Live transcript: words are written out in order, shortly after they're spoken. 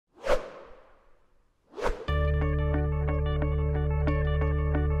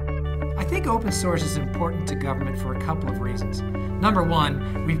think open source is important to government for a couple of reasons. Number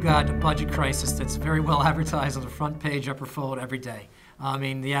one, we've got a budget crisis that's very well advertised on the front page, upper fold every day. I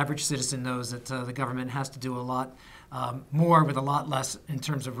mean, the average citizen knows that the government has to do a lot more with a lot less in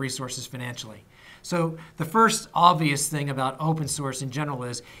terms of resources financially. So the first obvious thing about open source in general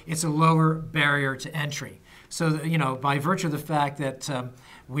is it's a lower barrier to entry. So, by virtue of the fact that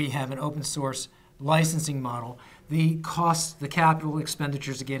we have an open source licensing model, the costs, the capital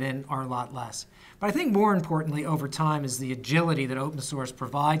expenditures to get in are a lot less. But I think more importantly over time is the agility that open source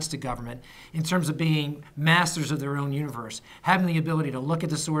provides to government in terms of being masters of their own universe, having the ability to look at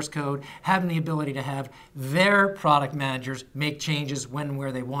the source code, having the ability to have their product managers make changes when and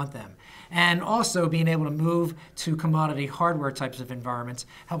where they want them. And also being able to move to commodity hardware types of environments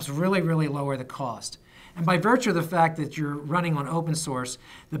helps really, really lower the cost. And by virtue of the fact that you're running on open source,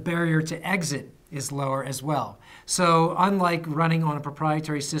 the barrier to exit is lower as well. So unlike running on a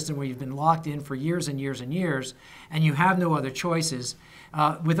proprietary system where you've been locked in for years and years and years, and you have no other choices,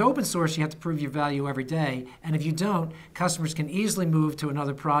 with open source you have to prove your value every day, and if you don't, customers can easily move to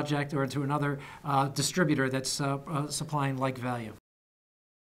another project or to another distributor that's supplying like value.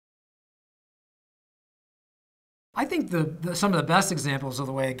 I think some of the best examples of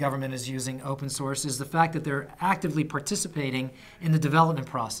the way government is using open source is the fact that they're actively participating in the development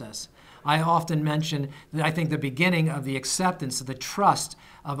process. I often mention that I think the beginning of the acceptance of the trust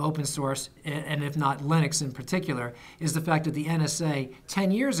of open source, and if not Linux in particular, is the fact that the NSA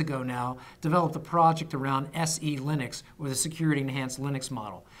 10 years ago now developed a project around SE Linux, or the Security Enhanced Linux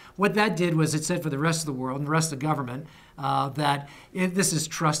model. What that did was it said for the rest of the world and the rest of government that this is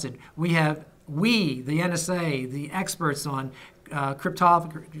trusted. We, the NSA, the experts on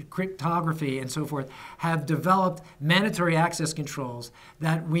cryptography and so forth, have developed mandatory access controls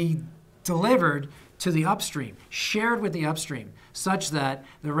that we delivered to the upstream, shared with the upstream, such that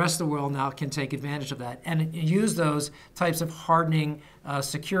the rest of the world now can take advantage of that and use those types of hardening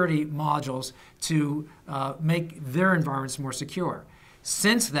security modules to make their environments more secure.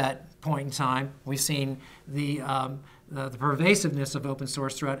 Since that point in time, we've seen the pervasiveness of open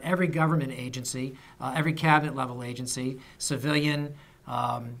source throughout every government agency, every cabinet level agency, civilian,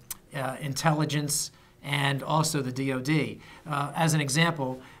 intelligence, and also the DoD. As an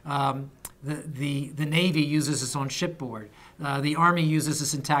example, the Navy uses us on shipboard. The Army uses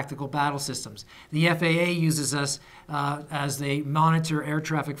us in tactical battle systems. The FAA uses us as they monitor air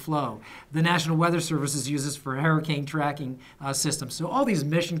traffic flow. The National Weather Service uses us for hurricane tracking systems. So all these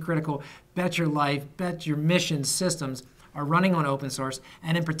mission critical, bet your life, bet your mission systems are running on open source,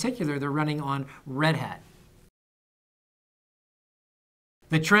 and in particular, they're running on Red Hat.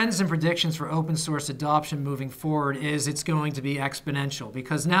 The trends and predictions for open source adoption moving forward is it's going to be exponential,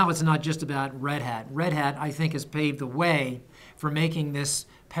 because now it's not just about Red Hat. Red Hat, I think, has paved the way for making this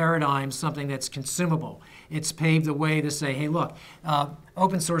paradigm something that's consumable. It's paved the way to say, hey, look,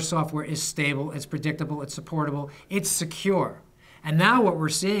 open source software is stable, it's predictable, it's supportable, it's secure. And now what we're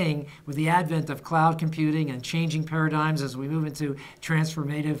seeing with the advent of cloud computing and changing paradigms as we move into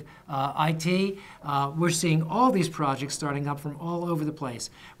transformative IT, we're seeing all these projects starting up from all over the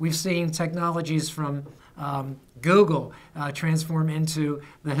place. We've seen technologies from Google transform into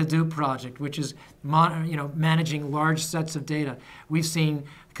the Hadoop project, which is managing large sets of data. We've seen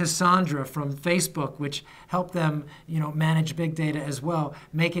Cassandra from Facebook, which helped them manage big data as well,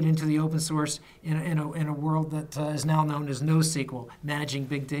 make it into the open source in a world that is now known as NoSQL, managing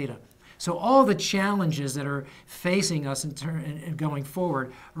big data. So all the challenges that are facing us in going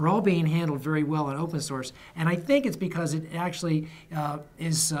forward are all being handled very well in open source, and I think it's because it actually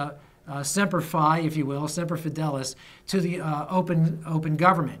is semper fi, if you will, semper fidelis, to the open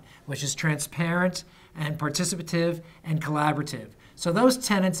government, which is transparent and participative and collaborative. So those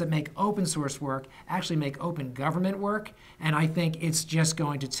tenets that make open source work actually make open government work, and I think it's just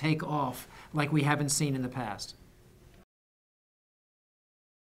going to take off like we haven't seen in the past.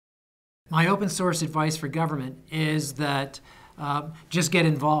 My open source advice for government is that just get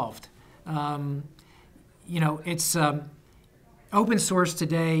involved. Open source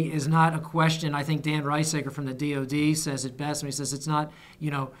today is not a question. I think Dan Reisager from the DoD says it best when he says it's not,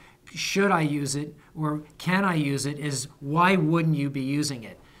 should I use it or can I use it, is why wouldn't you be using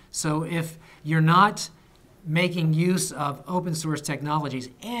it? So if you're not making use of open source technologies,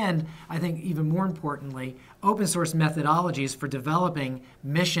 and I think even more importantly, open source methodologies for developing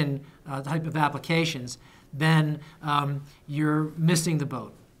mission type of applications, then you're missing the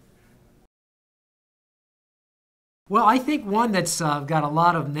boat. Well, I think one that's got a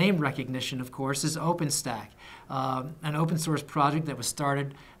lot of name recognition, of course, is OpenStack. an open source project that was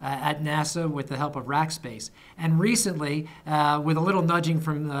started at NASA with the help of Rackspace. And recently, with a little nudging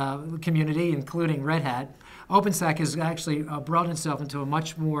from the community, including Red Hat, OpenStack has actually brought itself into a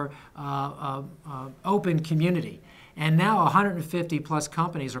much more open community. And now 150 plus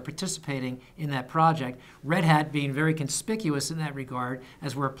companies are participating in that project, Red Hat being very conspicuous in that regard,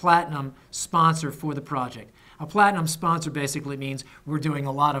 as we're a platinum sponsor for the project. A platinum sponsor basically means we're doing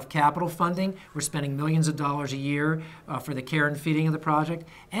a lot of capital funding, we're spending millions of dollars a year for the care and feeding of the project,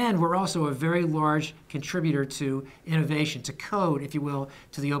 and we're also a very large contributor to innovation, to code, if you will,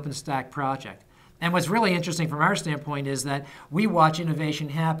 to the OpenStack project. And what's really interesting from our standpoint is that we watch innovation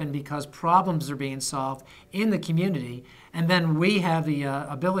happen because problems are being solved in the community, and then we have the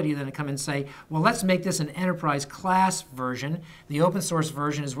ability then to come and say, well, let's make this an enterprise class version. The open source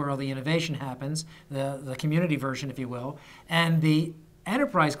version is where all the innovation happens, the community version, if you will, and the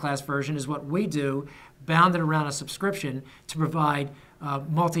enterprise class version is what we do, bounded around a subscription to provide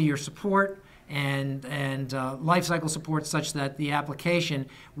multi-year support, and lifecycle support such that the application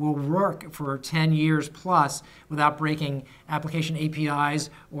will work for 10 years plus without breaking application APIs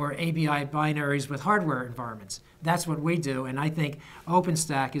or ABI binaries with hardware environments. That's what we do, and I think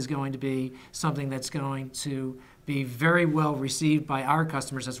OpenStack is going to be something that's going to be very well received by our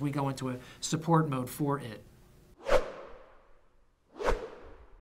customers as we go into a support mode for it.